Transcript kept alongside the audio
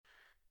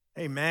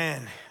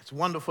Amen. It's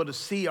wonderful to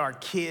see our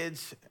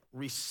kids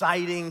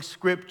reciting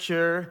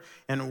scripture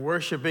and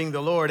worshiping the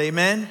Lord.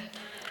 Amen.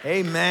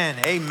 Amen.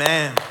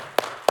 Amen.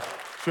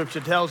 Scripture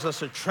tells us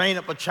to train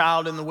up a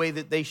child in the way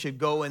that they should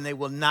go, and they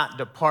will not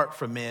depart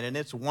from it. And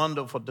it's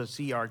wonderful to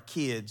see our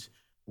kids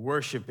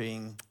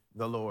worshiping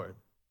the Lord.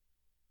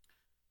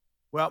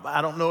 Well,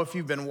 I don't know if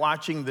you've been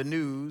watching the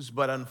news,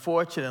 but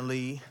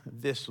unfortunately,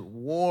 this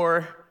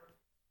war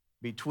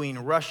between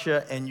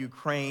Russia and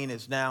Ukraine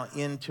is now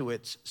into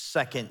its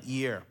second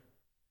year.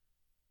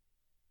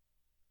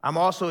 I'm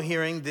also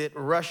hearing that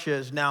Russia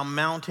is now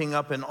mounting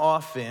up an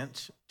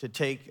offense to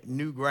take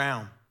new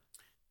ground.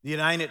 The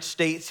United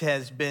States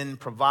has been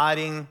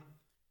providing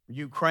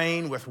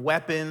Ukraine with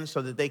weapons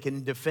so that they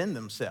can defend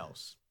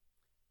themselves.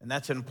 And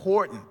that's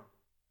important.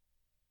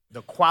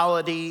 The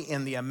quality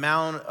and the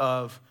amount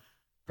of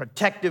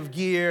protective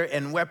gear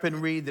and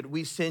weaponry that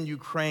we send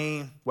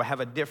Ukraine will have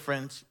a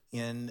difference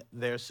in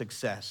their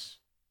success.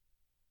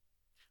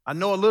 I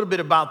know a little bit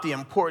about the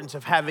importance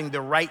of having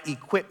the right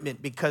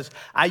equipment because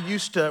I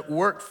used to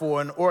work for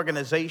an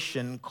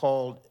organization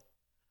called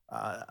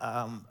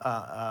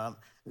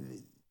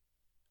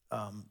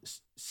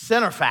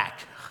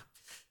Centerfact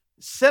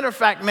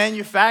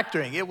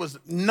Manufacturing. It was a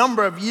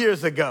number of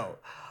years ago.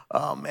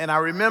 And I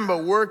remember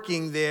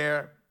working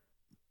there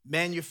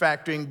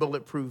manufacturing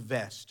bulletproof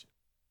vests.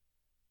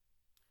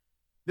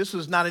 This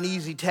was not an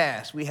easy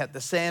task. We had to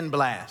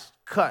sandblast,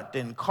 cut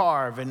and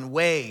carve and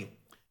weigh.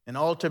 And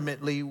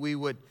ultimately, we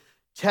would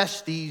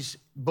test these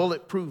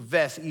bulletproof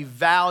vests,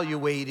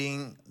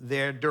 evaluating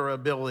their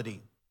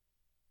durability.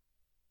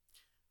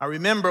 I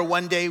remember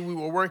one day we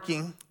were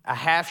working a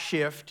half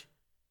shift,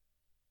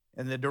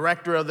 and the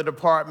director of the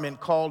department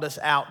called us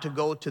out to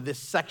go to this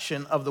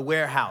section of the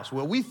warehouse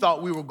where we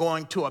thought we were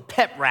going to a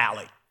pep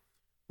rally.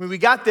 When we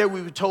got there,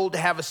 we were told to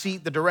have a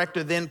seat. The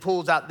director then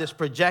pulls out this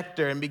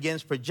projector and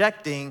begins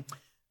projecting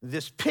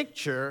this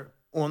picture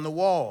on the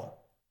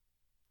wall.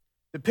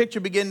 The picture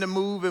began to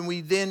move, and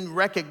we then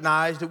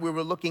recognized that we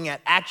were looking at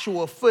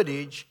actual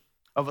footage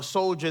of a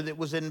soldier that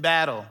was in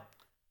battle.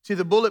 See,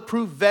 the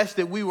bulletproof vest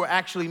that we were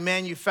actually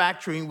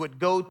manufacturing would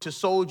go to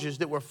soldiers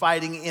that were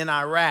fighting in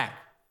Iraq.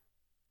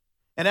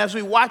 And as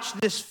we watched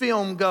this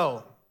film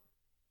go,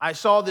 I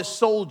saw this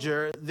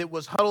soldier that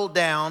was huddled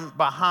down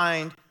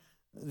behind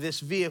this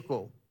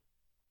vehicle.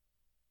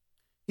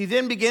 He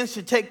then begins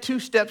to take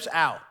 2 steps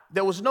out.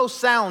 There was no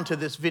sound to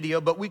this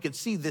video, but we could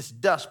see this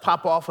dust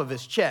pop off of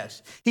his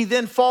chest. He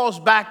then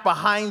falls back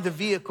behind the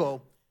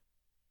vehicle,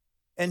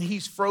 and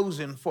he's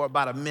frozen for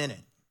about a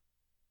minute.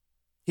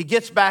 He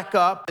gets back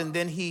up, and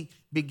then he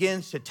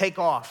begins to take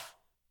off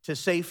to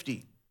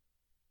safety.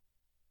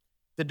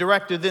 The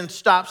director then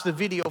stops the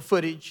video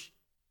footage.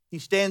 He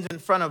stands in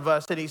front of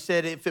us, and he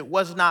said if it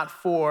was not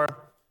for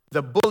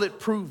the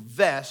bulletproof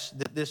vest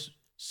that this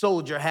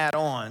soldier had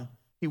on,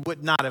 he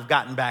would not have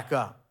gotten back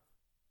up.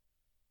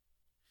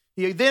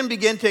 He then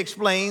began to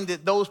explain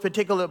that those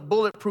particular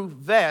bulletproof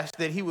vests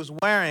that he was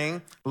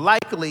wearing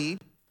likely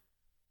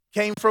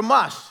came from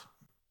us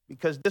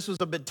because this was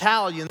a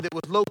battalion that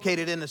was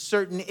located in a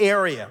certain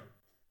area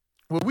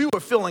where we were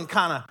feeling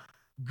kind of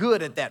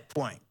good at that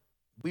point.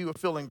 We were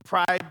feeling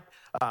pride,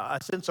 a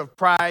sense of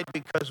pride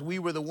because we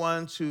were the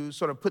ones who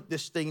sort of put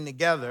this thing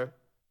together.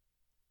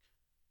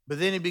 But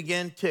then he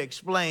began to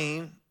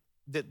explain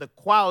that the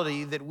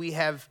quality that we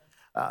have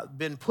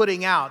been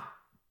putting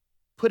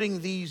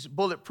these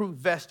bulletproof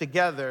vests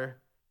together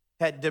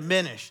had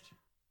diminished.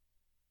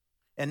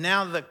 And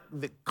now the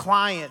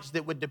clients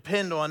that would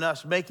depend on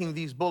us making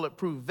these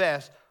bulletproof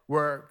vests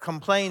were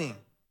complaining.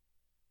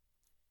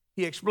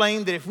 He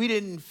explained that if we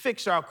didn't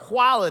fix our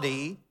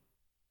quality,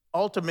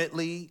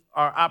 ultimately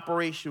our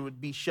operation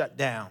would be shut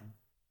down.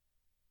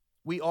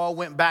 We all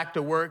went back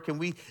to work and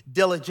we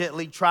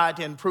diligently tried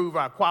to improve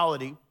our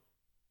quality.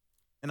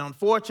 And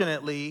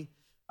unfortunately,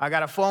 I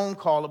got a phone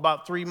call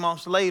about 3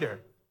 months later.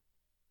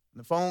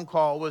 The phone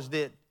call was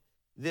that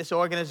this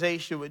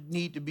organization would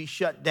need to be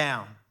shut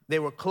down. They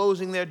were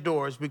closing their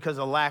doors because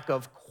of lack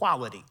of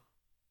quality.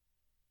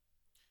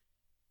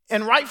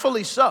 And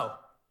rightfully so.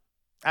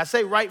 I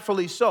say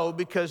rightfully so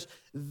because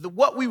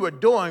what we were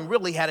doing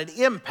really had an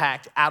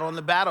impact out on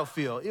the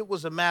battlefield. It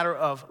was a matter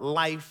of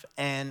life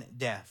and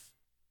death.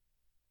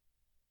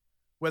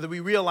 Whether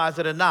we realize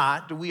it or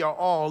not, we are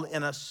all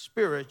in a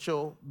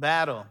spiritual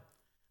battle.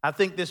 I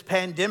think this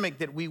pandemic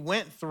that we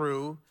went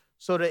through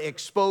sort of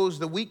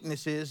exposed the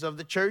weaknesses of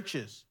the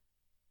churches.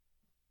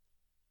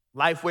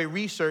 Lifeway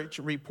Research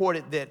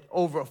reported that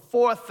over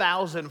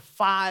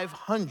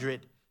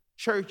 4,500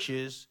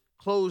 churches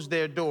closed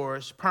their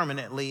doors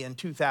permanently in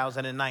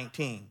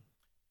 2019.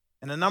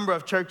 And a number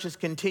of churches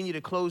continue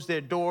to close their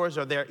doors,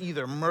 or they're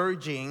either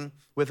merging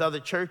with other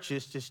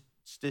churches to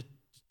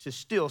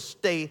still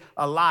stay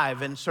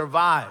alive and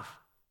survive.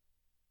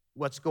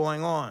 What's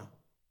going on?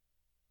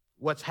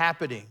 What's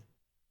happening?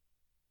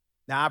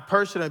 Now, I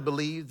personally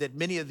believe that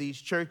many of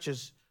these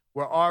churches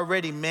were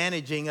already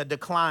managing a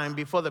decline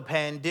before the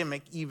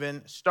pandemic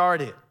even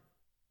started.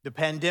 The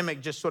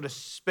pandemic just sort of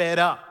sped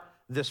up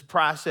this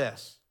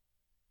process.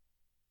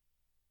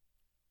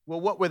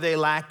 Well, what were they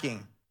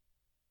lacking?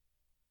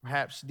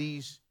 Perhaps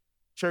these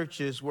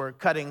churches were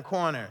cutting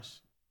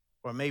corners,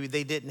 or maybe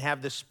they didn't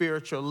have the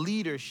spiritual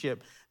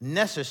leadership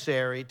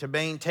necessary to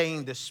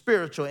maintain the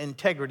spiritual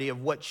integrity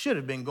of what should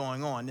have been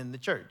going on in the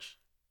church.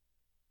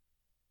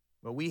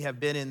 Well, we have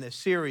been in this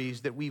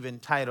series that we've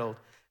entitled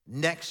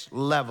Next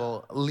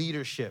Level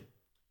Leadership.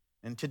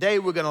 And today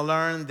we're going to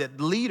learn that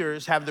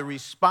leaders have the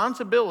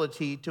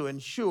responsibility to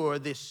ensure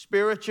the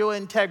spiritual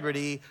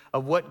integrity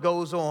of what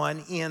goes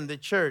on in the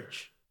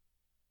church.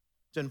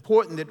 It's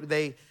important that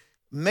they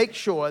make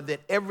sure that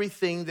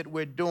everything that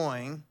we're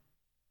doing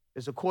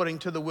is according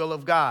to the will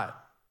of God.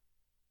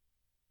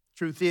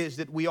 Truth is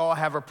that we all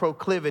have a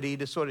proclivity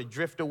to sort of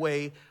drift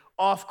away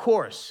off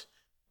course,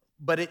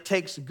 but it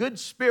takes good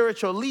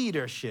spiritual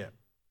leadership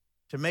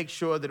to make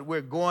sure that we're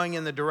going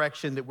in the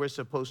direction that we're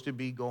supposed to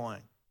be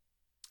going.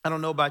 I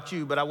don't know about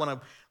you, but I want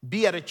to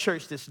be at a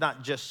church that's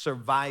not just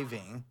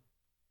surviving,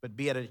 but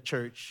be at a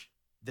church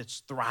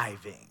that's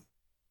thriving.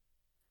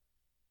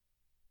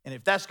 And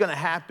if that's going to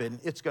happen,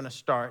 it's going to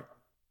start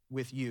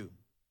with you.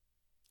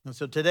 And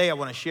so today I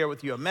want to share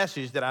with you a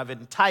message that I've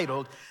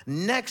entitled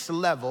Next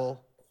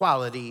Level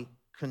Quality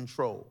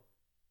Control.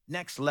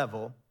 Next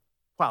Level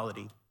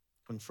Quality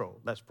Control.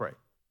 Let's pray.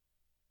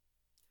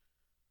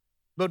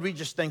 Lord, we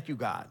just thank you,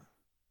 God.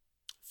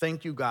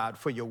 Thank you, God,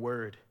 for your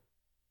word.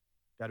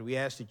 God, we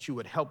ask that you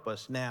would help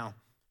us now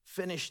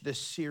finish this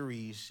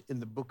series in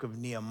the book of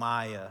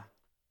Nehemiah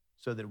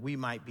so that we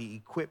might be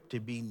equipped to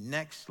be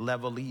next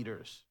level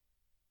leaders,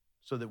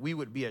 so that we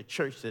would be a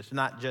church that's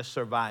not just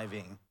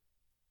surviving,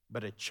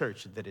 but a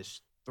church that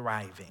is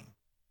thriving.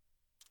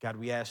 God,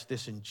 we ask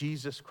this in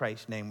Jesus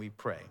Christ's name we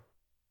pray.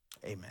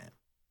 Amen.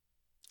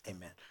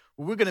 Amen.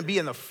 Well, we're going to be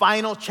in the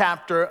final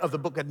chapter of the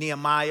book of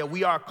Nehemiah.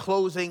 We are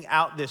closing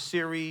out this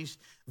series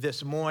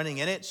this morning,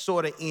 and it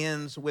sort of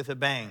ends with a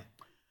bang.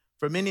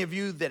 For many of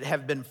you that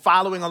have been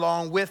following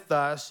along with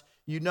us,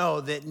 you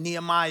know that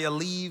Nehemiah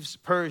leaves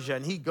Persia,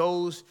 and he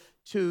goes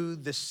to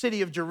the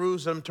city of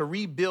Jerusalem to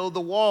rebuild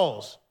the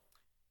walls.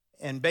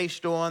 And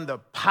based on the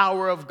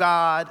power of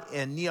God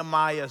and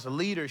Nehemiah's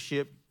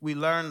leadership, we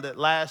learned that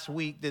last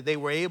week that they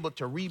were able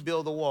to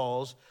rebuild the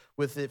walls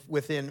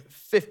within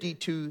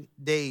 52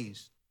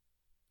 days.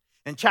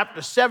 In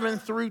chapter 7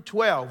 through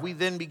 12, we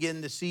then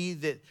begin to see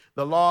that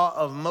the law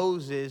of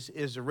Moses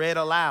is read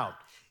aloud.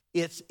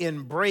 It's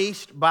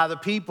embraced by the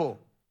people.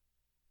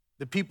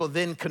 The people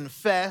then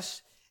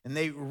confess and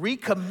they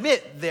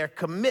recommit their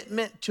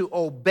commitment to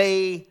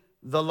obey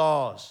the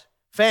laws.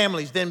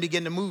 Families then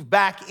begin to move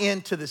back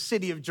into the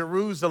city of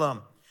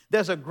Jerusalem.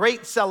 There's a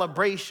great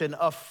celebration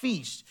of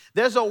feast.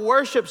 There's a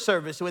worship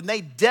service when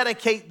they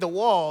dedicate the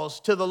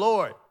walls to the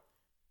Lord.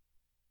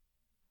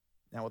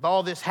 Now, with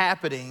all this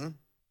happening,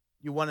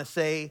 you want to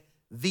say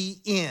the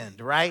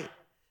end, right?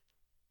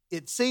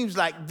 It seems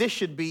like this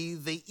should be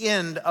the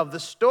end of the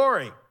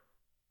story.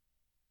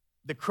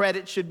 The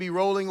credits should be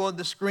rolling on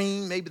the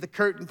screen. Maybe the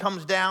curtain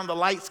comes down, the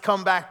lights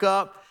come back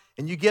up,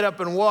 and you get up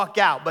and walk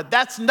out. But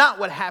that's not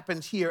what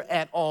happens here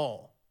at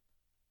all.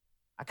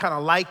 I kind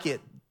of like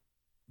it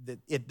that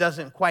it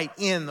doesn't quite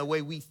end the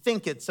way we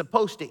think it's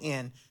supposed to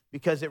end,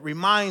 because it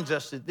reminds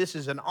us that this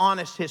is an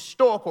honest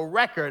historical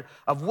record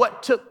of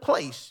what took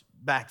place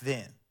back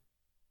then.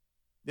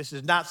 This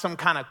is not some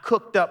kind of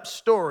cooked up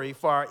story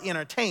for our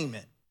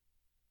entertainment.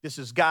 This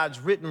is God's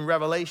written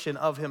revelation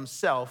of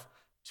himself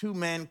to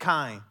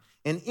mankind.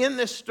 And in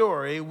this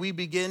story, we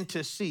begin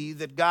to see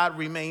that God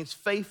remains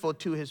faithful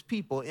to his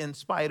people in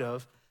spite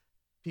of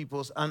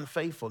people's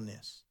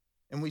unfaithfulness.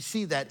 And we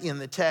see that in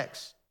the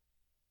text.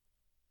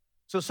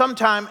 So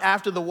sometime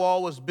after the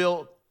wall was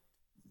built,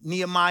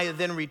 Nehemiah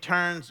then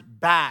returns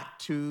back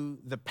to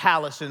the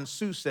palace in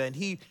Susa, and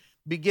he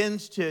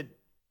begins to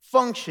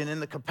function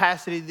in the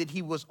capacity that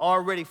he was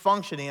already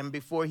functioning in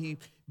before he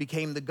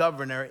became the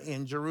governor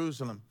in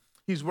Jerusalem.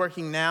 He's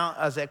working now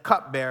as a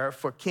cupbearer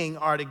for King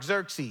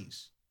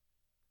Artaxerxes.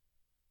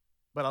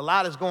 But a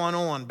lot is going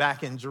on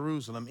back in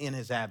Jerusalem in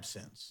his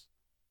absence.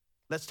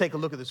 Let's take a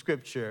look at the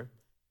scripture,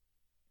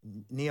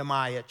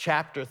 Nehemiah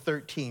chapter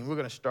 13. We're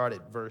going to start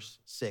at verse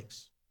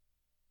 6.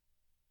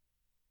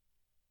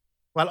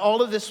 While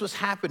all of this was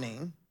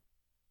happening,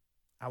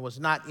 I was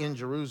not in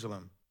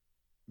Jerusalem,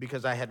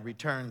 because I had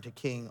returned to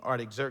King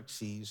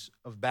Artaxerxes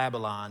of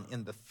Babylon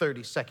in the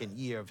 32nd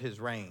year of his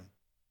reign.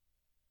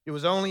 It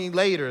was only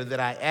later that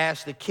I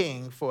asked the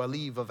king for a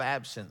leave of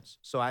absence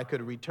so I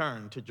could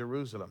return to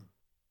Jerusalem.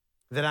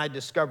 Then I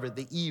discovered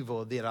the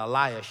evil that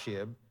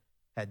Eliashib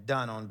had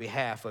done on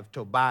behalf of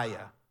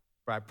Tobiah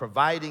by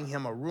providing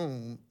him a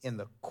room in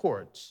the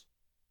courts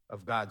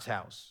of God's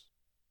house.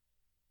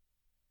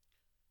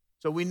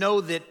 So we know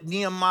that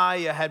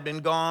Nehemiah had been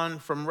gone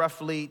from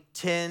roughly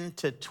 10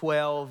 to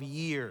 12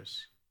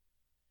 years.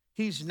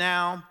 He's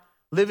now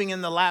living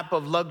in the lap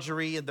of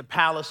luxury in the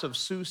palace of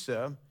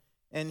Susa,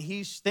 and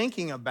he's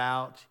thinking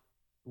about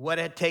what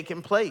had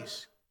taken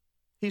place.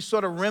 He's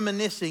sort of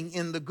reminiscing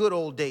in the good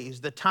old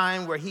days, the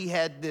time where he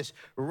had this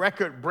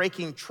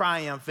record-breaking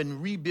triumph in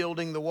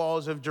rebuilding the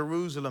walls of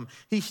Jerusalem.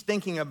 He's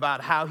thinking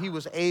about how he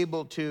was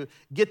able to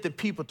get the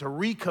people to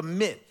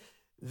recommit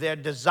their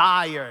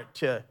desire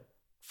to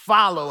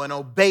follow and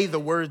obey the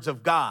words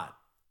of God.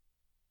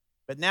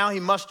 But now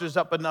he musters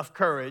up enough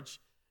courage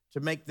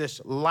to make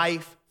this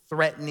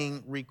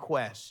life-threatening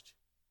request.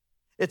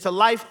 It's a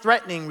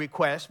life-threatening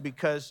request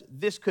because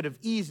this could have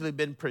easily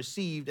been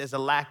perceived as a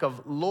lack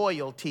of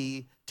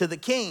loyalty to the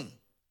king.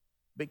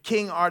 But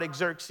King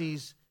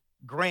Artaxerxes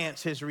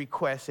grants his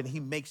request, and he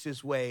makes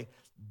his way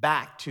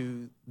back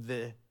to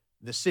the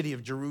city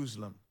of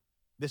Jerusalem.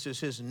 This is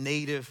his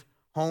native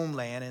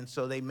homeland, and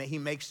so he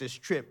makes this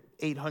trip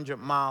 800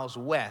 miles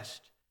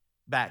west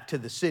back to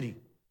the city.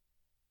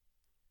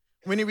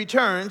 When he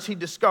returns, he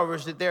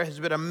discovers that there has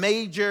been a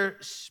major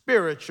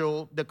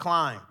spiritual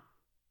decline.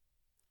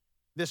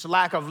 This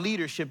lack of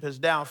leadership has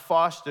now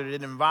fostered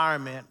an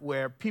environment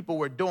where people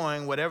were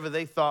doing whatever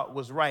they thought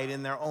was right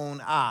in their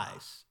own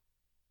eyes.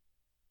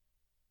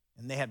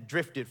 And they have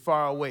drifted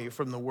far away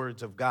from the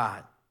words of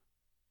God.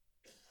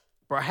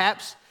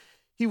 Perhaps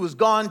he was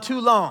gone too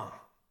long,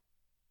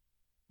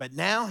 but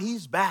now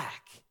he's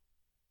back,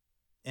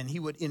 and he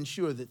would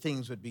ensure that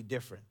things would be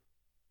different.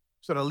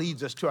 So that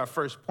leads us to our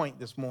first point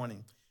this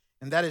morning,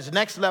 and that is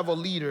next level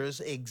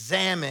leaders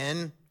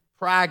examine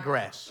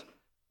progress.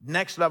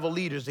 Next level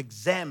leaders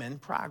examine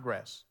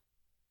progress.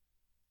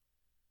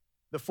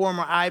 The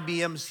former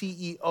IBM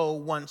CEO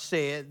once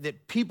said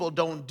that people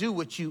don't do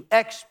what you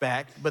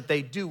expect, but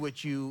they do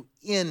what you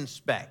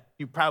inspect.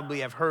 You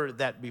probably have heard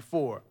that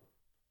before.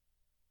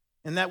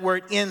 And that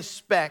word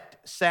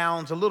inspect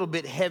sounds a little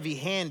bit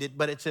heavy-handed,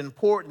 but it's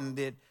important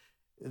that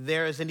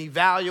there is an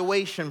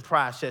evaluation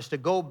process to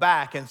go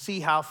back and see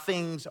how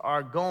things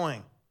are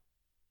going.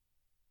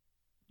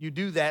 You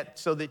do that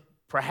so that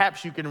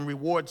perhaps you can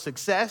reward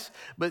success,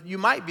 but you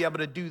might be able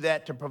to do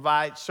that to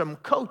provide some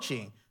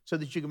coaching so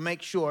that you can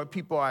make sure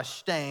people are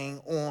staying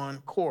on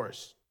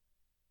course.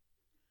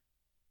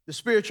 The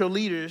spiritual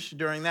leaders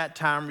during that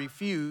time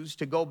refused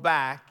to go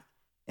back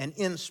and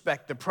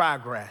inspect the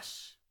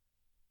progress,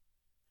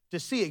 to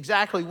see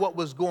exactly what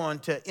was going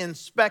to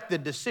inspect the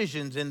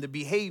decisions and the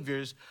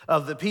behaviors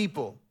of the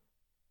people.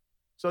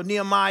 So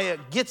Nehemiah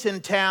gets in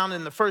town,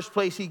 and the first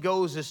place he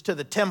goes is to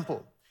the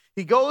temple.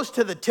 He goes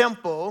to the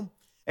temple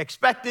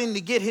expecting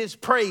to get his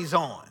praise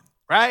on,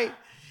 right?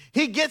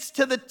 He gets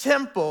to the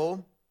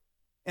temple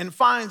and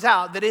finds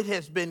out that it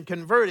has been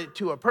converted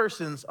to a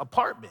person's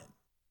apartment.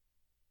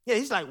 Yeah,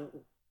 he's like,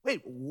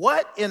 wait,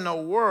 what in the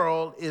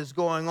world is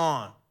going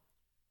on?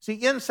 See,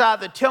 inside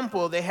the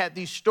temple, they had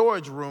these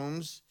storage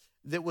rooms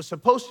that was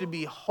supposed to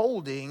be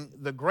holding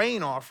the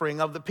grain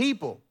offering of the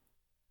people.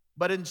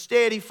 But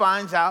instead, he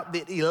finds out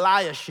that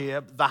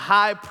Eliashib, the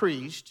high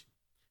priest,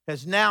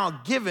 has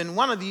now given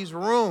one of these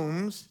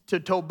rooms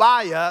to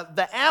Tobiah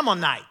the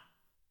Ammonite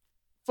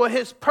for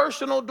his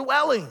personal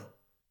dwelling.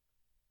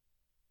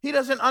 He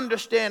doesn't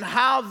understand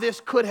how this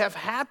could have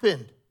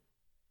happened.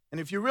 And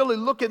if you really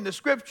look in the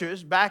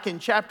scriptures, back in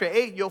chapter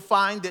 8, you'll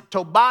find that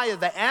Tobiah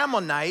the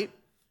Ammonite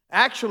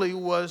actually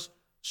was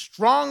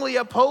strongly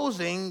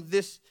opposing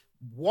this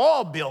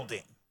wall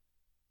building.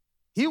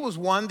 He was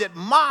one that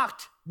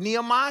mocked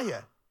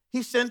Nehemiah.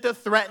 He sent a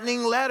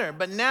threatening letter,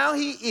 but now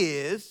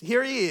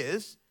here he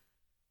is,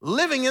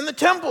 living in the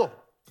temple.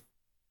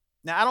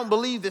 Now, I don't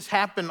believe this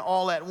happened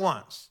all at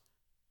once,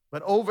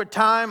 but over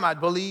time, I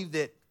believe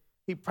that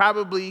he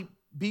probably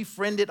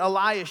befriended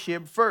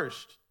Eliashib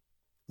first.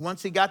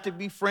 Once he got to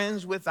be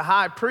friends with the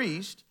high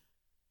priest,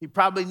 he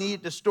probably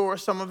needed to store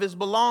some of his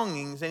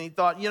belongings, and he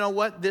thought, you know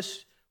what,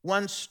 this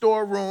one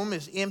storeroom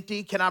is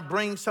empty. Can I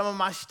bring some of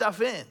my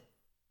stuff in?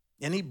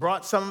 And he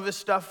brought some of his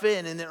stuff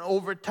in, and then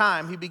over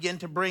time, he began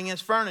to bring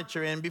his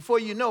furniture in. Before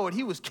you know it,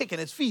 he was kicking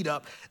his feet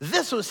up.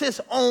 This was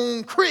his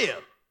own crib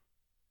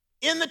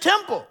in the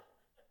temple.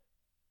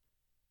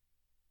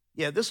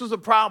 Yeah, this was a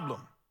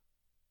problem.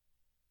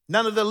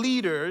 None of the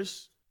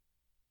leaders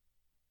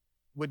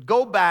would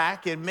go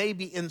back and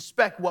maybe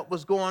inspect what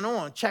was going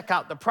on, check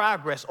out the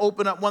progress,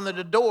 open up one of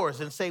the doors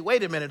and say,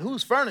 wait a minute,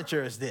 whose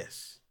furniture is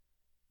this?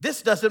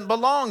 This doesn't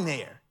belong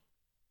there.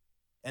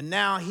 And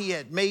now he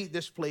had made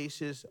this place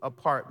his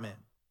apartment.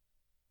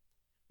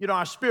 You know,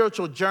 our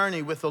spiritual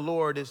journey with the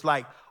Lord is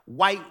like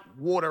white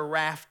water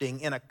rafting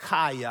in a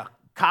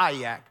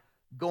kayak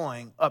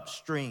going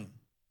upstream.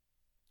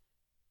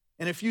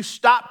 And if you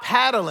stop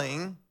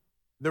paddling,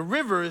 the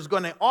river is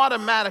going to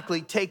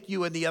automatically take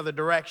you in the other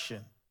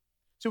direction.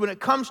 So when it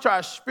comes to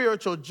our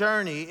spiritual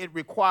journey, it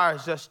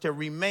requires us to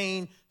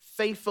remain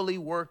faithfully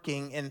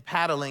working and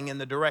paddling in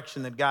the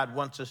direction that God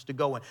wants us to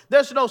go in.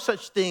 There's no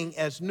such thing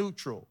as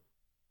neutral.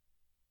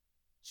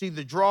 See,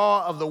 the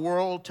draw of the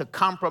world to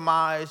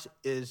compromise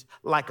is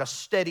like a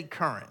steady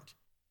current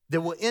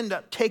that will end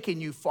up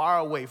taking you far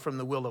away from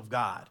the will of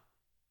God.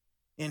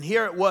 And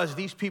here it was,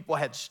 these people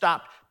had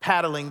stopped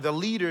paddling. The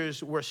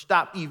leaders were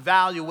stopped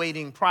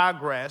evaluating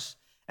progress,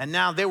 and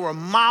now they were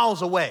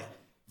miles away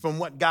from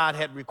what God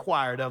had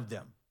required of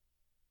them.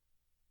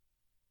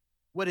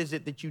 What is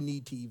it that you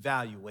need to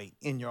evaluate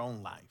in your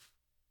own life?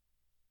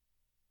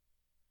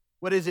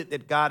 What is it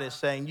that God is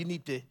saying you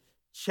need to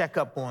check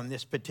up on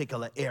this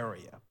particular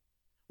area?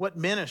 What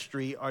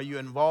ministry are you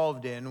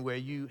involved in where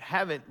you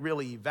haven't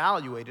really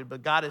evaluated,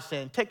 but God is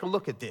saying, take a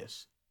look at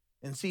this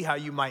and see how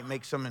you might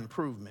make some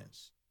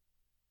improvements?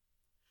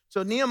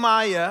 So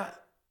Nehemiah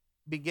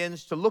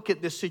begins to look at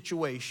this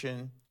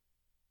situation,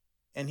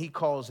 and he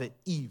calls it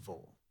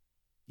evil.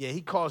 Yeah,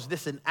 he calls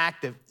this an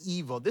act of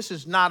evil. This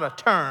is not a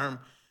term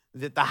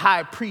that the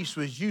high priest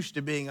was used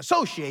to being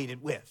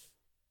associated with.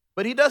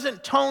 But he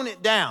doesn't tone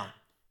it down.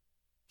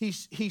 He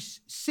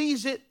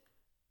sees it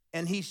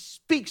and he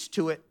speaks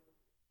to it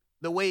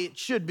the way it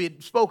should be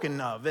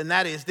spoken of, and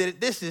that is that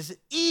this is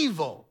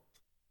evil.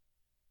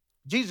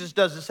 Jesus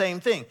does the same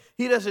thing.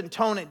 He doesn't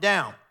tone it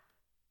down.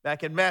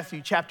 Back in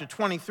Matthew chapter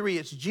 23,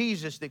 it's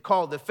Jesus that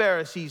called the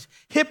Pharisees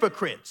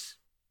hypocrites.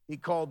 He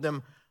called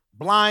them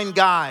blind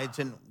guides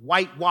and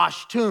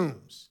whitewashed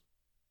tombs.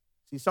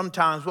 See,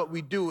 sometimes what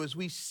we do is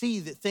we see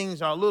that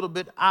things are a little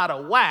bit out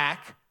of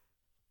whack,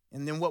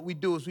 and then what we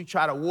do is we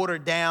try to water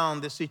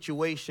down the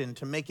situation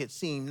to make it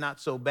seem not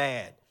so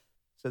bad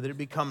so that it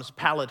becomes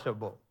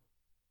palatable,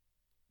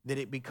 that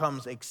it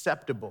becomes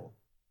acceptable,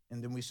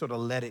 and then we sort of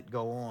let it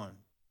go on.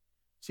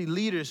 See,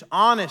 leaders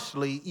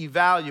honestly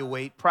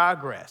evaluate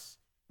progress.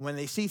 When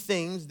they see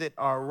things that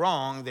are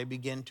wrong, they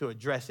begin to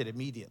address it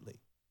immediately.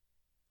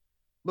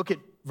 Look at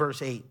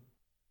verse 8.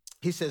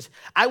 He says,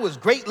 I was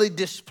greatly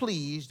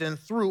displeased and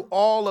threw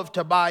all of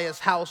Tobiah's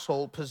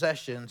household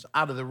possessions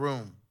out of the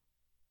room.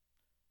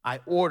 I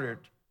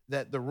ordered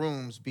that the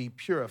rooms be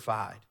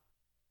purified,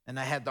 and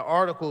I had the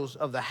articles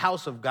of the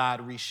house of God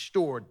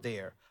restored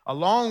there,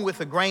 along with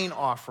the grain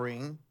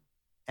offering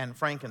and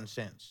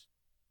frankincense.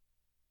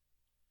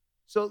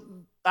 So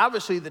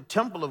obviously the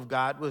temple of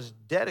God was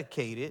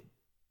dedicated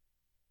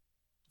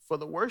for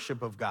the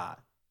worship of God,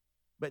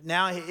 but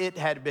now it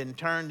had been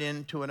turned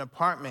into an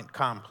apartment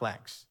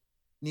complex.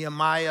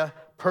 Nehemiah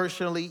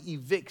personally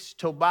evicts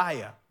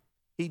Tobiah.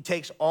 He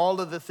takes all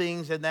of the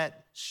things in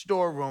that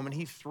storeroom and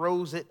he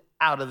throws it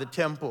out of the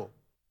temple.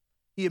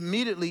 He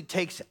immediately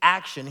takes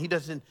action. He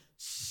doesn't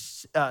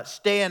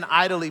stand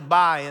idly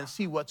by and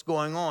see what's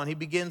going on. He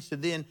begins to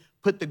then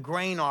put the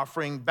grain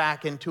offering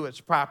back into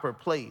its proper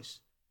place.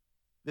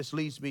 This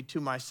leads me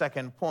to my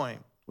second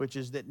point, which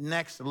is that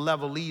next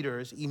level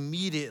leaders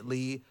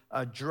immediately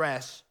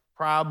address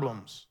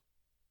problems.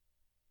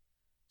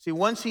 See,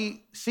 once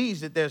he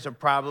sees that there's a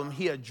problem,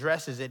 he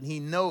addresses it, and he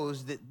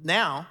knows that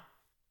now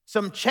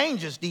some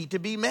changes need to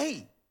be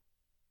made.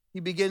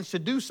 He begins to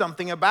do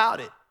something about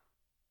it.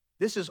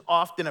 This is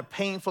often a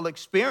painful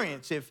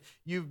experience if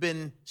you've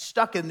been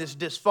stuck in this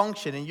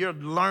dysfunction and you're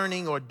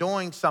learning or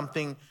doing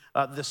something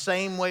the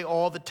same way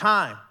all the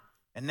time.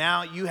 And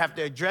now you have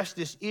to address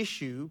this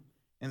issue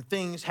and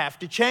things have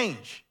to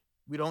change.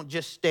 We don't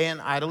just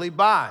stand idly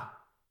by.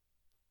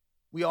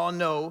 We all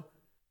know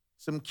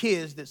some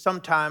kids that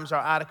sometimes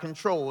are out of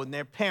control and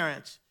their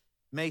parents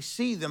may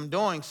see them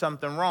doing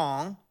something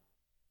wrong,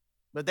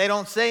 but they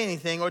don't say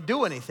anything or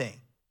do anything,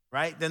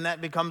 right? Then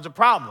that becomes a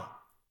problem.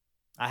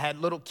 I had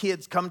little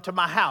kids come to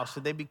my house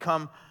and they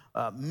become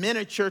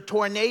miniature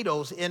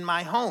tornadoes in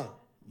my home.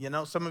 You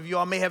know, some of you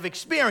all may have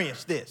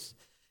experienced this.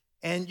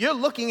 And you're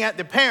looking at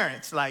the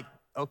parents like,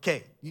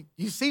 okay,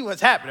 you see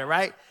what's happening,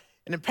 right?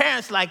 And the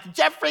parents like,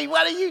 Jeffrey,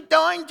 what are you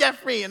doing,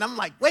 Jeffrey? And I'm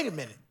like, wait a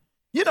minute.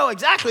 You know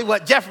exactly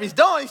what Jeffrey's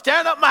doing. He's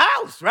tearing up my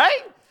house,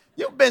 right?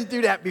 You've been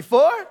through that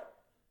before.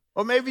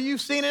 Or maybe you've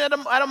seen it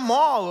at a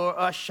mall or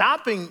a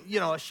shopping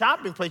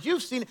place.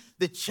 You've seen it.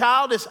 The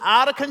child is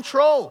out of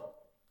control.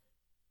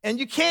 And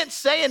you can't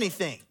say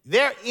anything.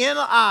 They're in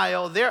the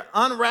aisle. They're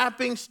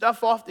unwrapping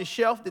stuff off the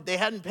shelf that they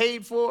hadn't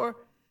paid for.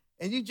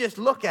 And you just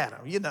look at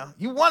them, you know.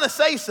 You want to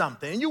say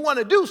something, and you want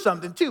to do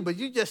something too, but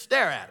you just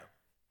stare at them.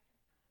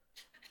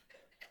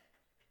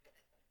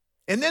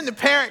 And then the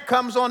parent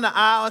comes on the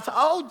aisle and says,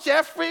 oh,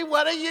 Jeffrey,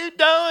 what are you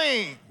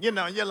doing? You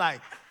know, you're like,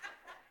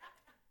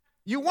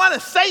 you want to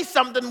say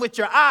something with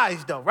your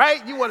eyes, though,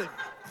 right? You want to,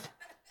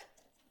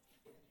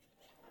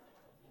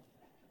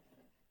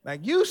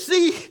 like, you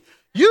see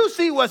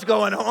what's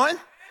going on.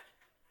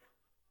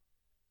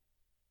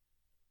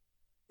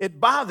 It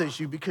bothers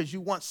you because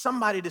you want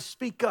somebody to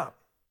speak up,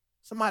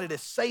 somebody to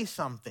say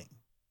something.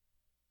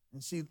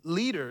 And see,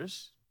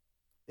 leaders,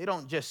 they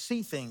don't just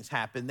see things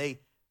happen, they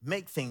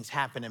make things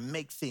happen and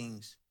make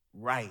things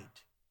right.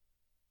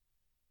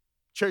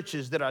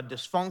 Churches that are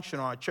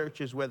dysfunctional are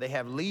churches where they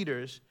have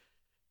leaders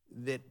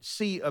that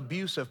see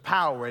abuse of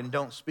power and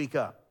don't speak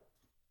up,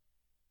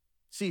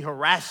 see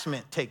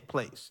harassment take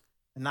place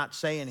and not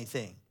say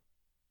anything,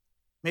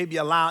 maybe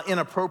allow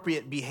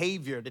inappropriate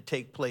behavior to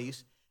take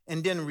place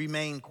and then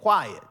remain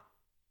quiet.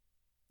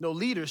 No,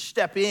 leaders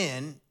step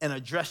in and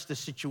address the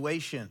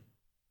situation.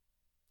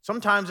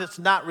 Sometimes it's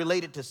not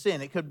related to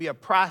sin. It could be a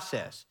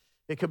process.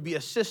 It could be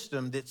a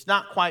system that's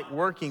not quite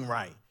working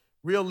right.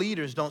 Real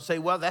leaders don't say,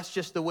 well, that's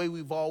just the way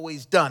we've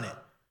always done it.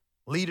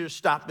 Leaders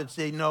stop and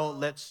say, no,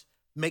 let's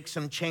make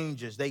some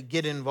changes. They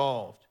get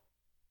involved.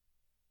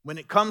 When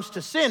it comes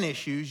to sin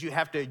issues, you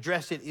have to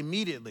address it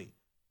immediately.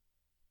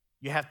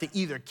 You have to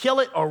either kill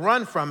it or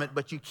run from it,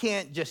 but you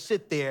can't just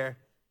sit there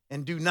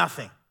and do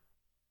nothing.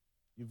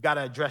 You've got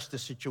to address the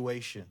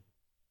situation.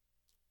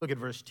 Look at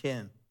verse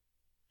 10.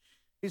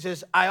 He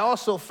says, I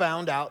also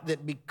found out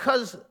that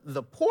because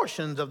the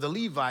portions of the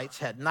Levites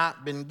had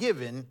not been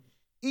given,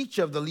 each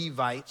of the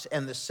Levites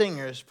and the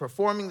singers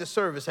performing the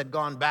service had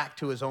gone back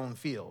to his own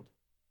field.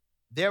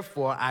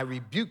 Therefore, I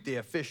rebuked the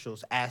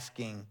officials,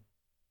 asking,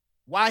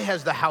 why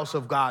has the house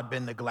of God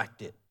been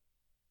neglected?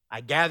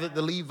 I gathered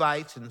the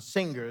Levites and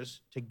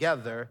singers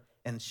together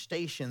and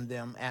stationed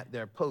them at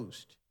their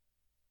post.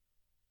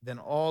 Then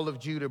all of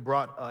Judah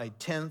brought a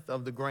tenth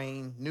of the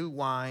grain, new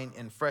wine,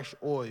 and fresh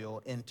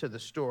oil into the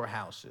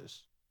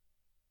storehouses.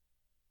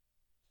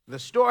 The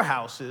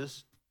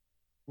storehouses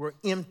were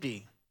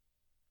empty.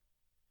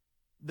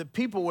 The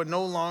people were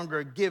no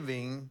longer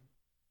giving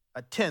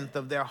a tenth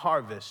of their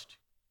harvest.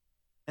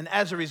 And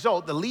as a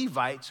result, the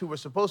Levites, who were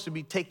supposed to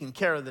be taking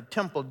care of the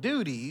temple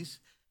duties,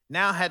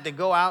 now had to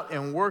go out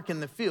and work in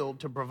the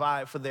field to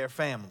provide for their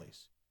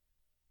families.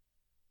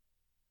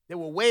 They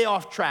were way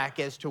off track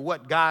as to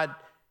what God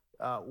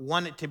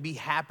wanted to be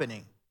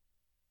happening.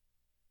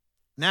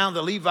 Now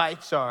the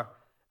Levites are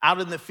out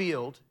in the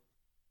field.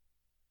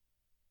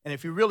 And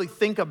if you really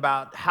think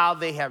about how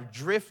they have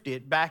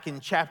drifted, back in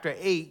chapter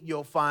 8,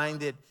 you'll find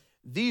that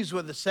these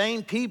were the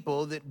same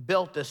people that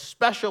built a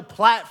special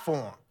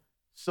platform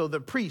so the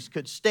priests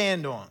could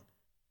stand on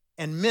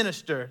and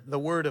minister the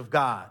word of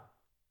God.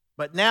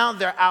 But now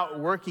they're out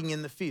working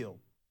in the field,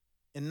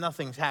 and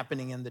nothing's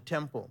happening in the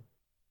temple.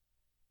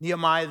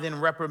 Nehemiah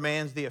then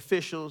reprimands the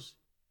officials.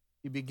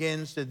 He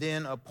begins to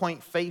then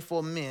appoint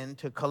faithful men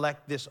to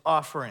collect this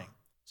offering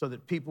so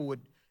that people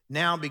would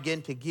now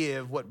begin to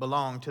give what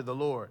belonged to the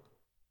Lord.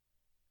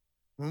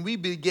 When we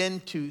begin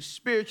to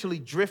spiritually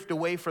drift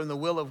away from the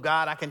will of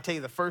God, I can tell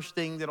you the first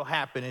thing that'll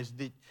happen is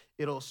that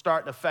it'll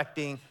start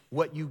affecting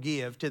what you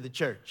give to the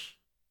church.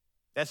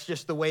 That's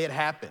just the way it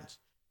happens.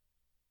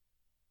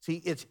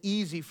 See, it's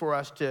easy for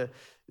us to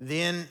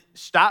then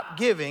stop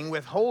giving,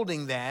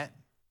 withholding that,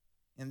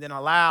 and then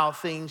allow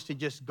things to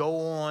just go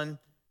on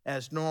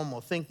as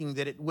normal, thinking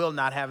that it will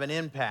not have an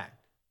impact.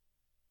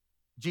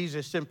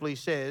 Jesus simply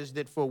says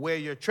that for where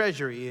your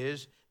treasure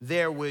is,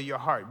 there will your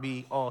heart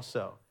be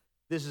also.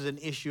 This is an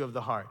issue of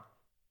the heart.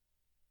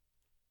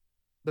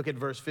 Look at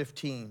verse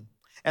 15.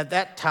 At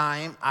that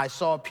time, I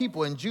saw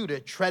people in Judah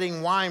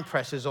treading wine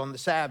presses on the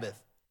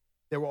Sabbath.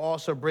 They were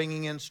also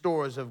bringing in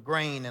stores of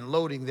grain and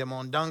loading them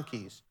on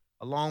donkeys,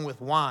 along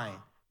with wine,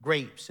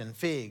 grapes, and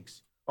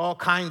figs. All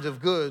kinds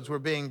of goods were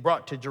being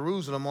brought to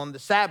Jerusalem on the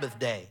Sabbath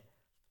day.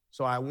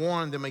 So I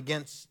warned them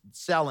against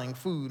selling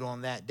food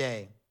on that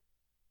day.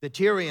 The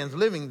Tyrians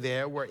living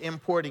there were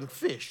importing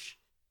fish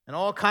and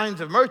all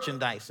kinds of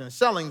merchandise and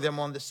selling them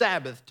on the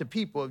Sabbath to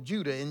people of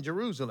Judah in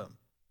Jerusalem.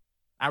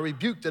 I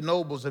rebuked the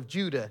nobles of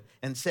Judah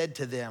and said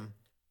to them,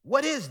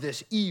 what is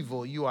this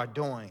evil you are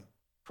doing,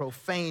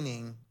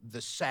 profaning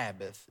the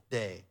Sabbath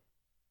day?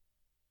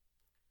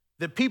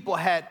 The people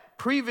had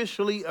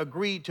previously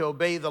agreed to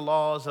obey the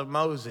laws of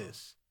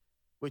Moses,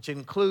 which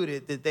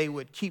included that they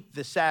would keep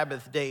the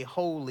Sabbath day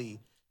holy.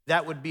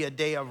 That would be a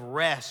day of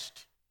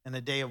rest and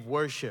a day of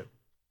worship.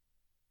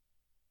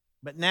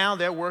 But now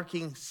they're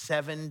working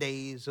 7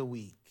 days a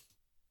week.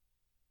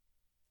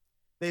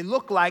 They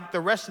look like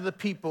the rest of the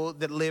people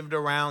that lived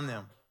around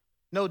them.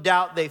 No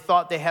doubt they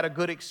thought they had a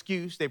good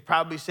excuse. They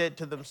probably said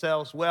to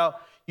themselves, well,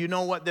 you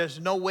know what? There's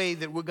no way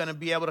that we're going to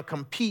be able to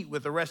compete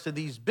with the rest of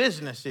these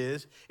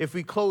businesses if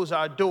we close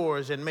our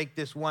doors and make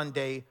this one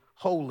day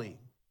holy.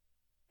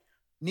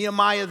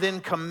 Nehemiah then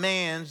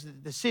commands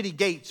that the city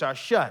gates are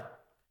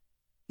shut.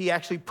 He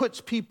actually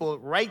puts people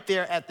right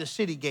there at the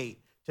city gate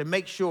to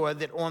make sure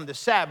that on the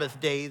Sabbath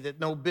day that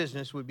no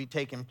business would be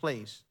taking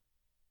place.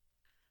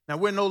 Now,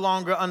 we're no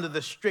longer under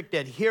the strict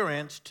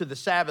adherence to the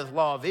Sabbath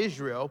law of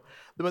Israel,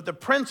 but the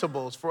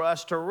principles for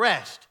us to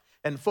rest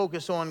and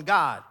focus on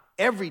God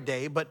every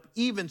day, but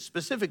even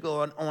specifically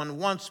on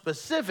one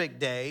specific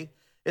day,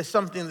 is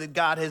something that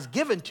God has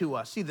given to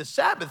us. See, the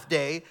Sabbath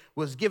day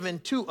was given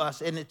to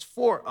us, and it's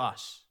for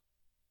us.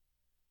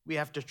 We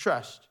have to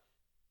trust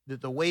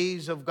that the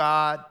ways of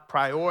God,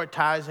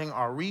 prioritizing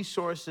our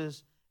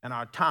resources and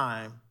our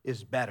time,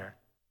 is better.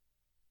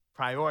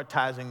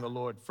 Prioritizing the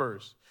Lord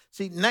first.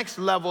 See, next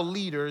level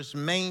leaders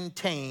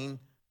maintain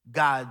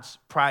God's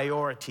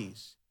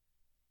priorities.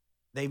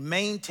 They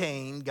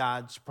maintain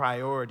God's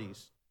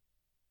priorities.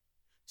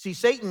 See,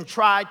 Satan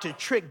tried to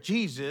trick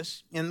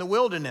Jesus in the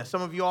wilderness.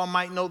 Some of you all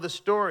might know the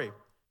story.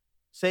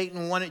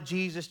 Satan wanted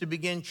Jesus to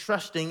begin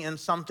trusting in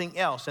something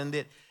else, and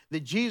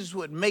that Jesus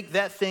would make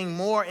that thing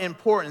more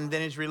important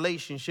than his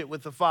relationship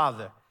with the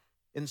Father.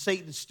 And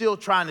Satan's still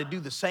trying to do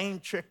the same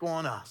trick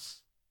on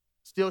us,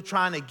 still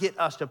trying to get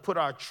us to put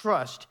our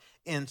trust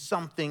in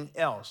something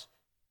else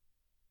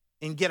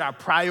and get our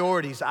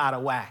priorities out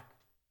of whack.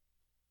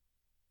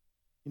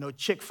 You know,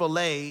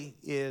 Chick-fil-A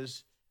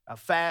is a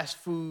fast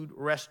food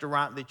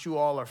restaurant that you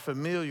all are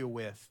familiar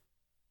with.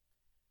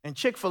 And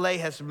Chick-fil-A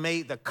has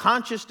made the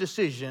conscious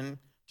decision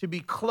to be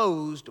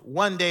closed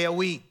one day a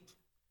week.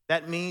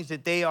 That means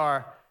that they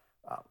have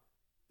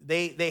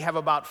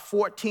about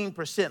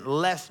 14%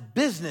 less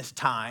business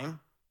time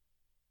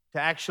to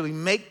actually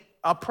make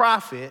a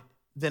profit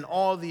than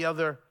all the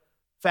other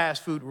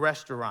fast food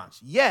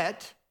restaurants.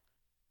 Yet,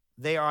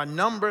 they are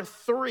number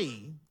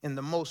 3 in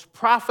the most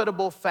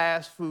profitable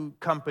fast food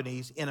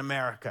companies in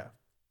America.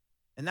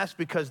 And that's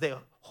because they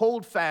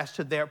hold fast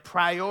to their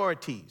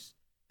priorities.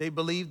 They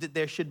believe that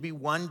there should be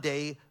one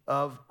day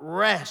of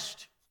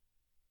rest.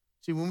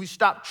 See, when we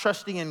stop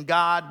trusting in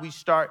God, we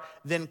start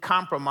then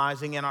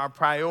compromising in our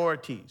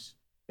priorities.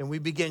 And we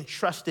begin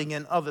trusting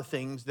in other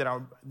things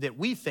that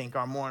we think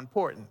are more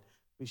important.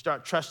 We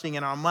start trusting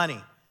in our money,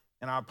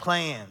 in our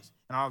plans,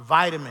 in our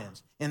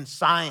vitamins, in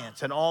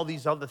science, and all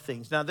these other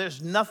things. Now,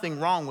 there's nothing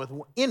wrong with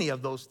any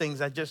of those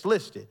things I just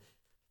listed.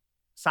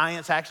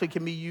 Science actually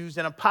can be used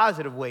in a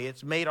positive way.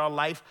 It's made our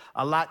life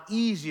a lot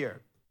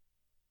easier.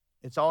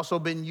 It's also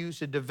been used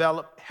to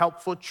develop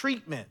helpful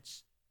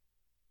treatments.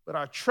 But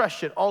our trust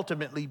should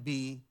ultimately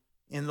be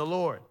in the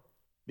Lord,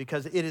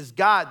 because it is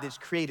God that's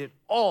created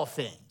all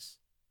things.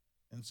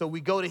 And so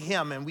we go to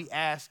him and we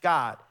ask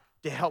God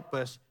to help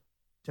us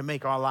to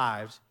make our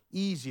lives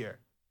easier.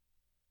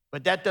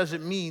 But that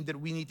doesn't mean that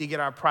we need to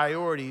get our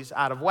priorities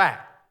out of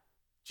whack.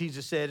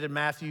 Jesus said in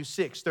Matthew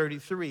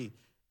 6:33,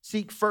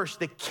 seek first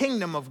the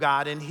kingdom of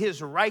God and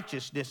his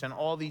righteousness, and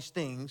all these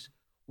things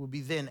will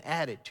be then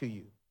added to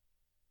you.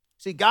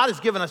 See, God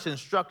has given us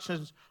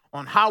instructions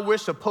on how we're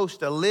supposed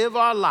to live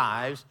our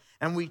lives,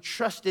 and we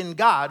trust in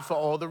God for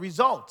all the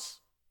results.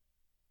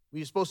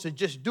 We're supposed to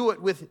just do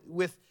it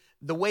with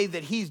the way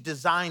that he's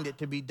designed it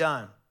to be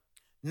done.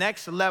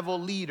 Next level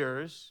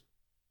leaders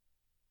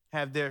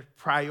have their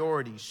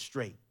priorities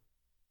straight.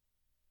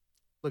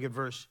 Look at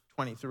verse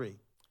 23.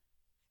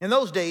 In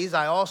those days,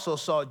 I also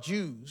saw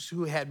Jews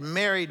who had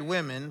married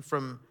women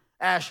from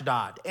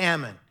Ashdod,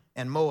 Ammon,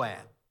 and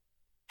Moab.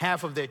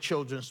 Half of their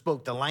children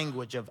spoke the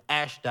language of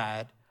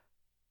Ashdod,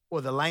 or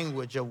the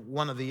language of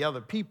one of the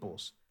other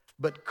peoples,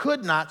 but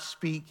could not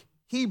speak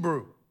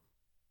Hebrew.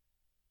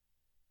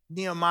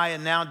 Nehemiah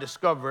now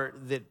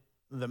discovered that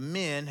the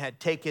men had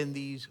taken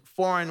these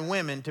foreign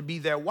women to be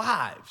their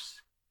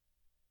wives.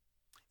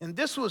 And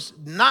this was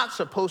not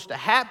supposed to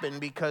happen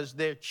because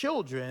their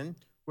children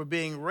were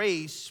being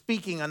raised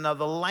speaking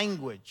another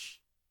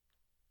language.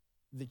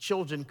 The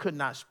children could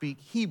not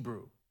speak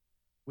Hebrew,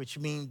 which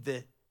means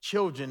the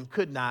children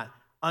could not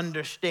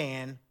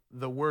understand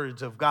the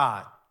words of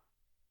God,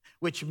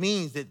 which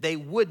means that they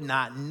would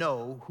not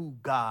know who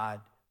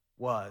God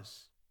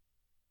was.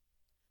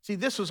 See,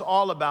 this was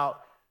all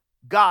about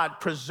God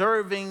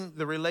preserving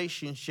the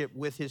relationship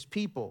with his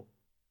people.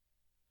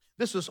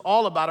 This was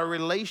all about a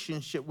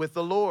relationship with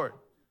the Lord.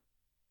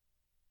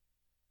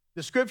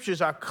 The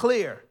scriptures are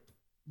clear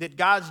that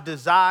God's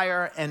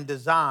desire and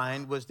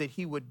design was that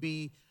he would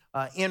be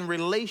in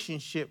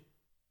relationship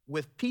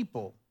with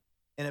people.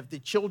 And if the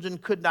children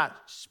could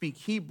not speak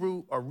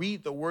Hebrew or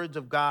read the words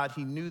of God,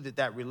 he knew that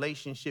that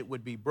relationship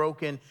would be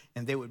broken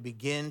and they would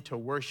begin to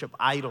worship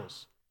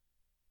idols.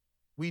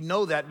 We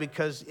know that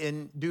because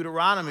in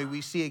Deuteronomy,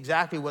 we see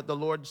exactly what the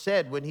Lord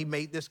said when he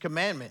made this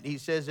commandment. He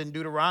says in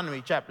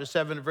Deuteronomy chapter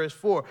 7, verse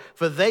 4,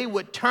 for they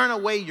would turn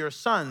away your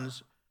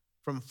sons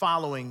from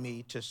following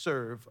me to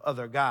serve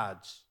other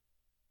gods.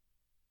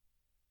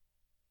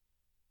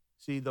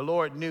 See, the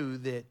Lord knew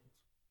that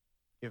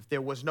if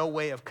there was no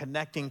way of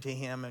connecting to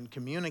him and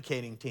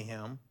communicating to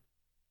him,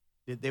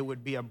 that there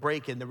would be a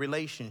break in the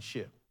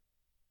relationship.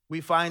 We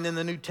find in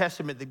the New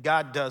Testament that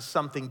God does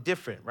something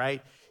different,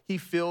 right? He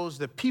fills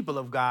the people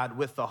of God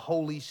with the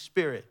Holy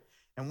Spirit.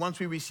 And once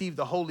we receive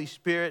the Holy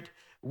Spirit,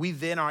 we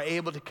then are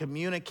able to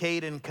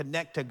communicate and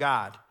connect to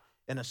God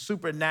in a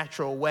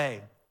supernatural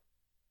way.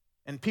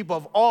 And people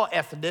of all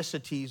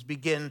ethnicities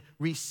begin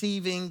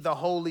receiving the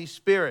Holy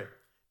Spirit.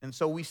 And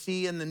so we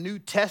see in the New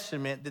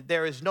Testament that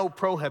there is no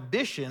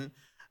prohibition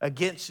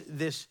against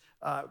this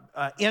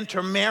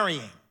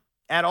intermarrying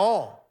at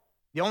all.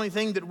 The only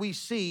thing that we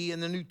see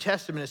in the New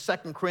Testament is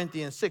 2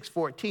 Corinthians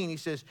 6:14. He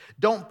says,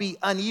 don't be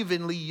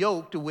unevenly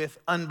yoked with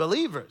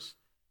unbelievers.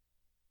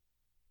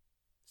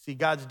 See,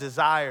 God's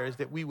desire is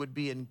that we would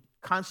be in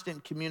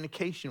constant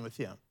communication with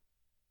him,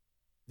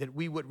 that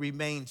we would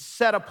remain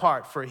set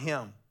apart for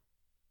him.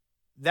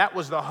 That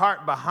was the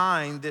heart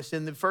behind this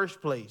in the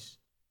first place,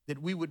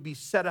 that we would be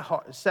set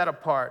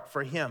apart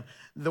for him.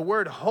 The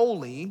word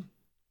holy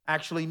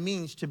actually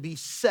means to be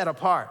set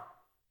apart.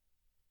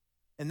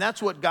 And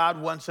that's what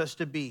God wants us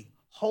to be,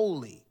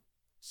 holy,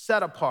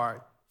 set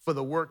apart for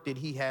the work that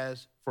he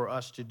has for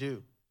us to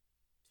do.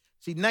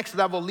 See, next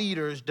level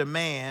leaders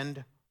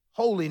demand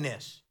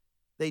holiness.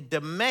 They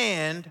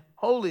demand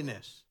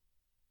holiness.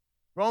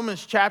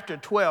 Romans chapter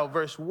 12,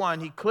 verse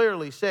 1, he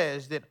clearly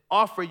says that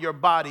offer your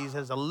bodies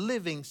as a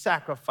living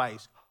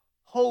sacrifice,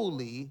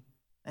 holy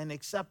and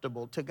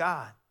acceptable to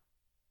God.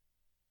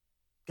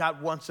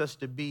 God wants us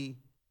to be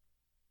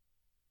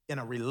in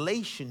a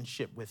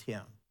relationship with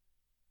him.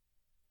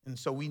 And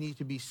so we need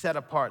to be set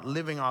apart,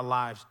 living our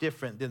lives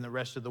different than the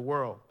rest of the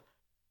world.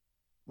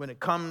 When it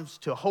comes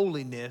to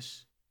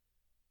holiness,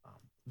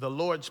 the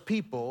Lord's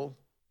people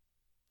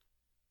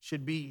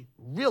should be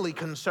really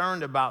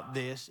concerned about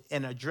this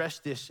and address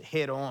this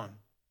head on.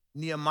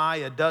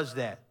 Nehemiah does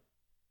that.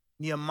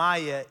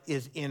 Nehemiah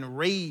is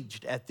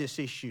enraged at this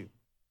issue,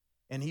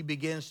 and he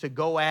begins to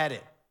go at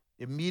it,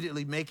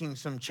 immediately making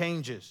some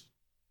changes.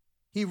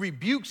 He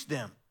rebukes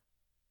them.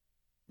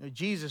 You know,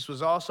 Jesus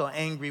was also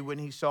angry when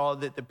he saw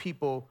that the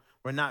people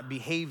were not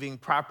behaving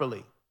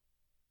properly.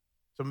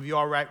 Some of you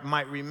all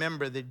might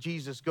remember that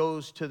Jesus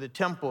goes to the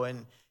temple,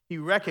 and he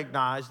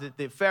recognized that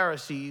the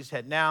Pharisees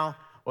had now,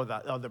 or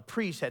the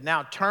priests had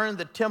now turned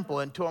the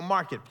temple into a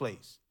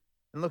marketplace.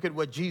 And look at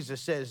what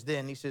Jesus says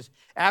then. He says,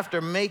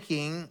 after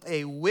making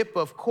a whip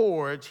of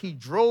cords, he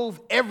drove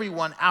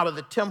everyone out of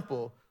the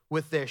temple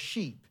with their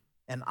sheep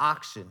and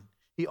oxen.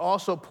 He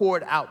also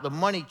poured out the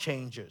money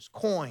changers,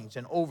 coins,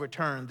 and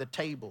overturned the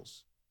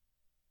tables.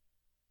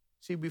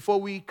 See, before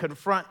we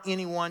confront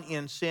anyone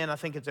in sin, I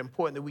think it's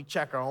important that we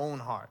check our own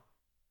heart.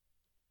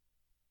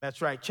 That's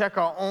right. Check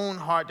our own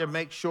heart to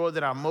make sure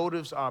that our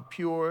motives are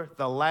pure.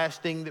 The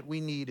last thing that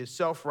we need is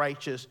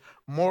self-righteous,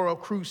 moral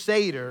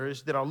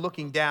crusaders that are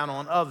looking down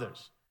on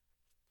others.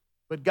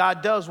 But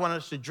God does want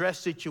us to address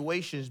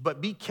situations,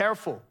 but be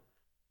careful.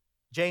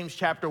 James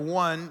chapter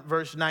 1,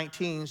 verse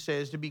 19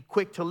 says to be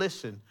quick to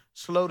listen,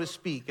 slow to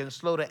speak, and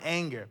slow to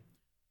anger.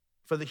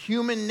 For the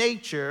human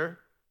nature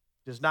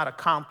does not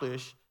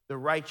accomplish the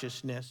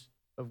righteousness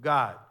of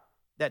God.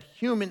 That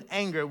human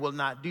anger will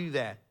not do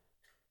that.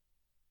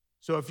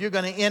 So if you're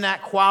going to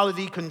enact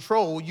quality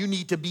control, you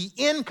need to be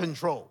in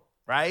control,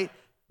 right?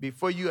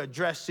 Before you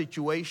address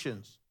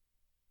situations.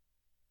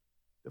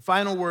 The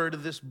final word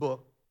of this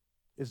book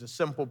is a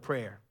simple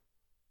prayer.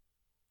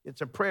 It's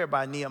a prayer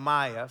by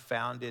Nehemiah,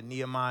 found in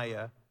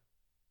Nehemiah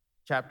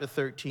chapter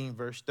 13,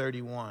 verse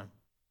 31.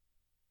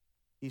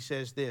 He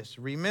says this,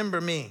 remember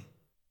me,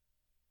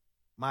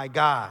 my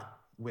God,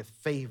 with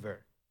favor.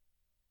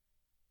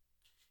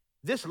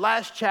 This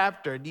last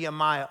chapter,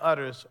 Nehemiah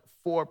utters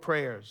 4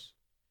 prayers.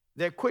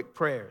 They're quick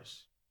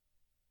prayers.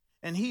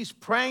 And he's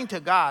praying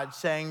to God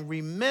saying,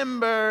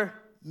 remember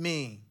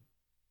me.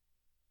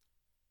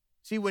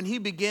 See, when he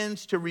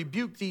begins to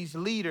rebuke these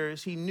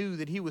leaders, he knew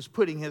that he was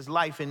putting his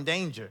life in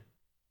danger.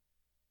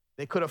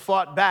 They could have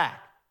fought back,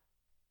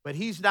 but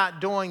he's not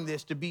doing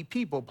this to be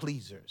people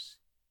pleasers.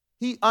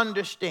 He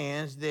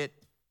understands that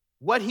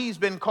what he's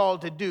been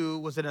called to do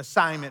was an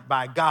assignment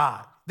by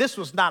God. This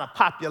was not a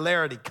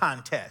popularity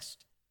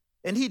contest.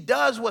 And he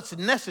does what's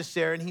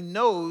necessary, and he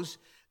knows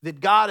that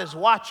God is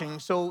watching.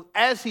 So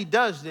as he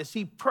does this,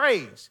 he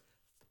prays,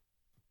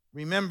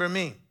 remember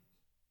me.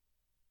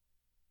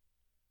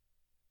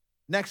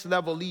 Next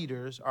level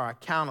leaders are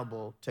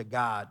accountable to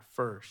God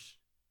first.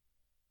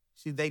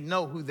 See, they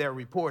know who they're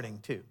reporting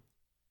to.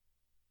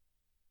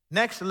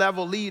 Next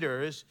level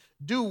leaders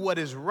do what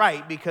is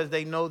right because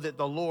they know that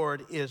the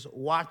Lord is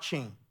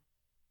watching.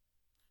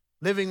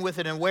 Living with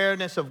an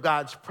awareness of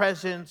God's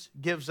presence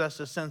gives us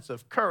a sense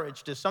of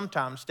courage to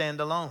sometimes stand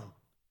alone.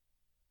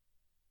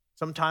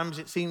 Sometimes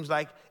it seems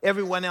like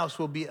everyone else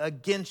will be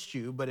against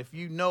you, but if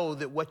you know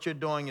that what you're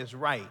doing is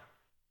right,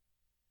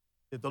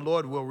 that the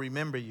Lord will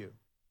remember you.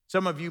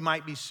 Some of you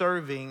might be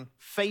serving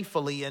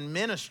faithfully in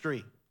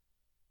ministry,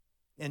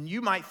 and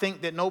you might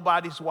think that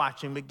nobody's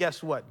watching, but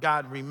guess what?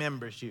 God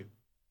remembers you.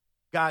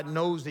 God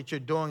knows that you're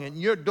doing it,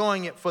 and you're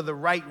doing it for the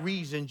right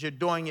reasons. You're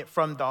doing it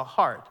from the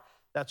heart.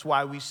 That's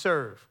why we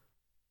serve.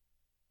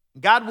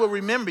 God will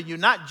remember you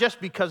not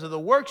just because of the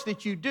works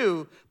that you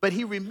do, but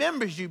he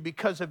remembers you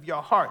because of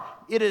your heart.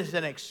 It is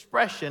an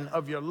expression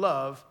of your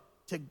love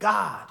to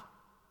God.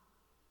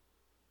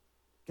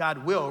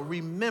 God will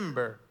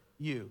remember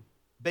you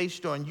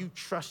based on you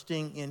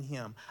trusting in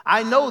him.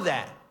 I know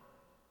that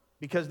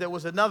because there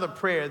was another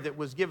prayer that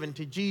was given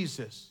to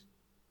Jesus.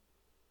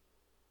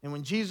 And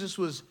when Jesus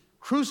was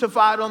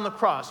crucified on the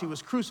cross, he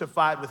was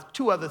crucified with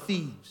 2 other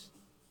thieves.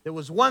 There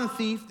was one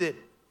thief that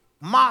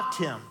mocked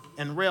him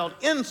and railed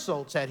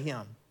insults at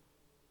him.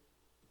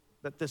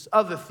 But this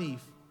other thief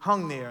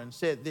hung there and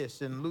said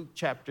this in Luke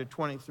chapter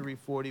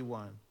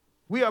 23:41.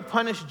 We are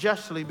punished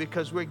justly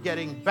because we're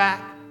getting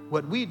back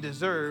what we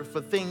deserve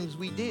for things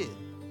we did.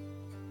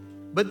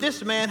 But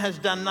this man has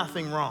done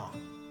nothing wrong.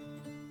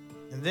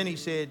 And then he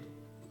said,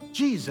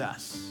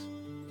 Jesus,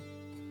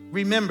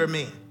 remember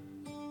me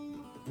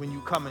when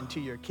you come into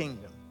your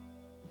kingdom.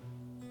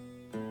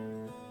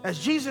 As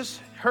Jesus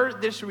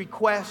heard this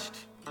request,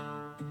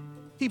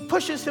 he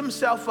pushes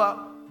himself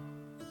up,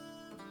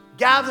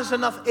 gathers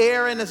enough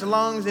air in his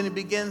lungs, and he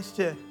begins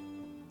to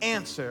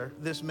answer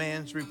this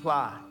man's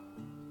reply.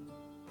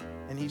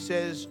 And he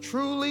says,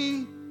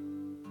 truly,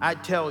 I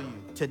tell you,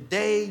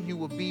 today you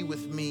will be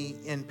with me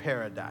in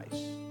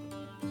paradise.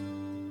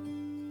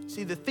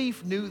 See, the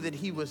thief knew that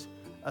he was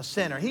a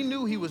sinner. He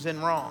knew he was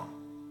in wrong.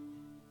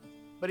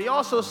 But he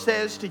also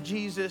says to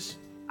Jesus,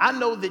 I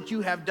know that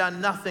you have done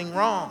nothing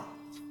wrong.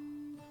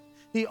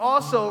 He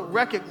also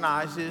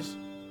recognizes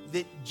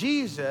that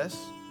Jesus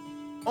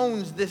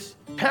owns this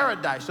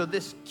paradise or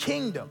this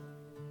kingdom.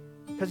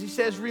 Because he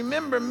says,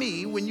 remember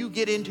me when you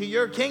get into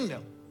your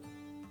kingdom.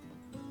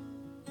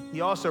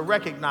 he also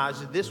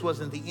recognized that this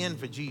wasn't the end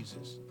for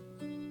Jesus.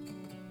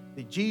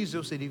 That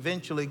Jesus would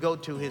eventually go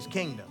to his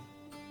kingdom.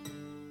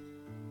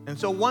 And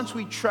so once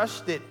we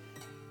trust that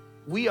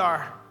we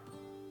are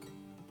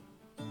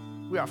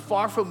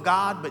far from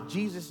God, but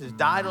Jesus has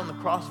died on the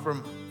cross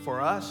for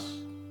us,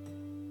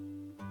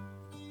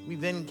 we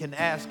then can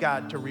ask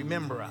God to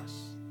remember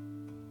us.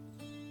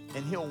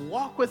 And he'll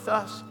walk with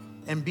us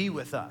and be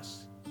with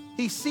us.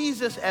 He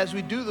sees us as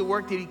we do the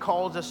work that he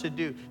calls us to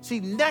do. See,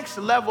 next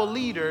level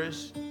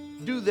leaders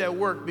do their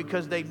work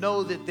because they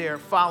know that they're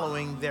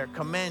following their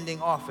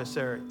commanding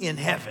officer in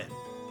heaven.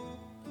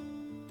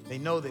 They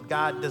know that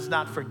God does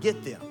not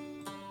forget them.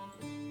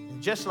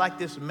 And just like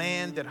this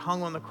man that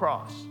hung on the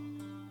cross,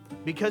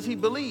 because he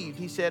believed,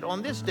 he said,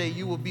 on this day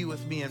you will be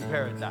with me in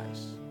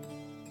paradise.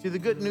 See, the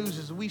good news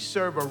is we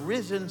serve a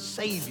risen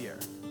Savior,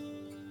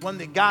 one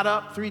that got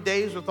up 3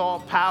 days with all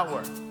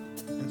power.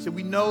 And so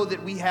we know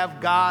that we have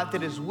God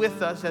that is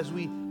with us as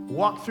we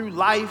walk through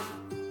life.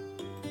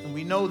 And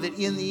we know that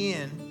in the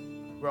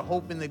end, we're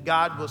hoping that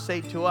God will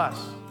say to us,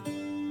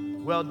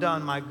 well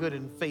done, my good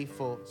and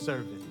faithful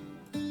servant.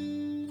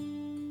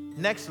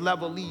 Next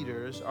level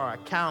leaders are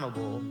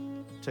accountable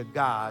to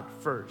God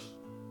first.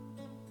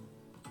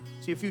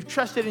 See, if you've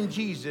trusted in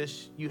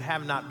Jesus, you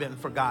have not been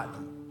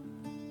forgotten.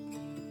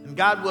 And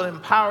God will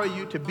empower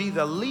you to be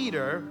the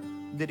leader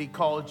that he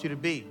called you to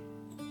be.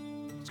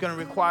 It's going to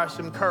require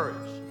some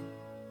courage.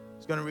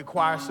 It's going to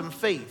require some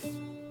faith.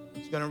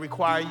 It's going to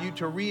require you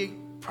to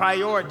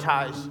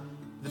reprioritize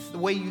the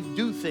way you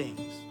do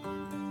things.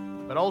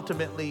 But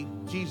ultimately,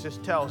 Jesus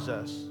tells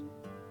us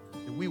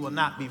that we will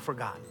not be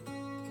forgotten.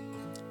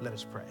 Let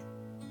us pray.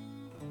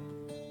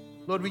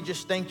 Lord, we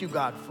just thank you,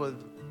 God, for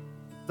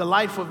the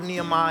life of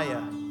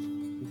Nehemiah,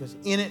 because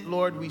in it,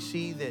 Lord, we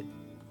see that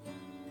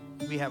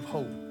we have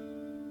hope.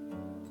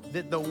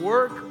 That the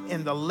work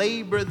and the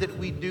labor that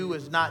we do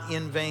is not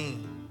in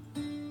vain.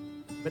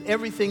 But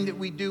everything that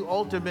we do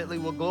ultimately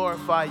will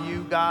glorify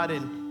you, God,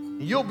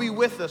 and you'll be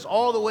with us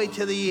all the way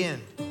to the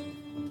end,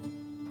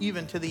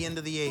 even to the end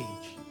of the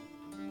age.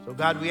 So,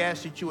 God, we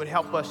ask that you would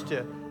help us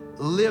to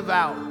live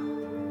out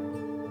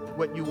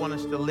what you want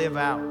us to live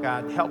out,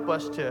 God. Help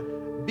us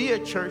to be a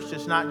church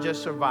that's not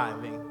just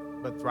surviving,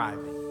 but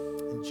thriving.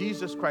 In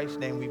Jesus Christ's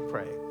name we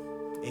pray.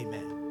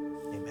 Amen.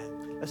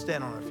 Amen. Let's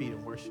stand on our feet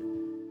and worship.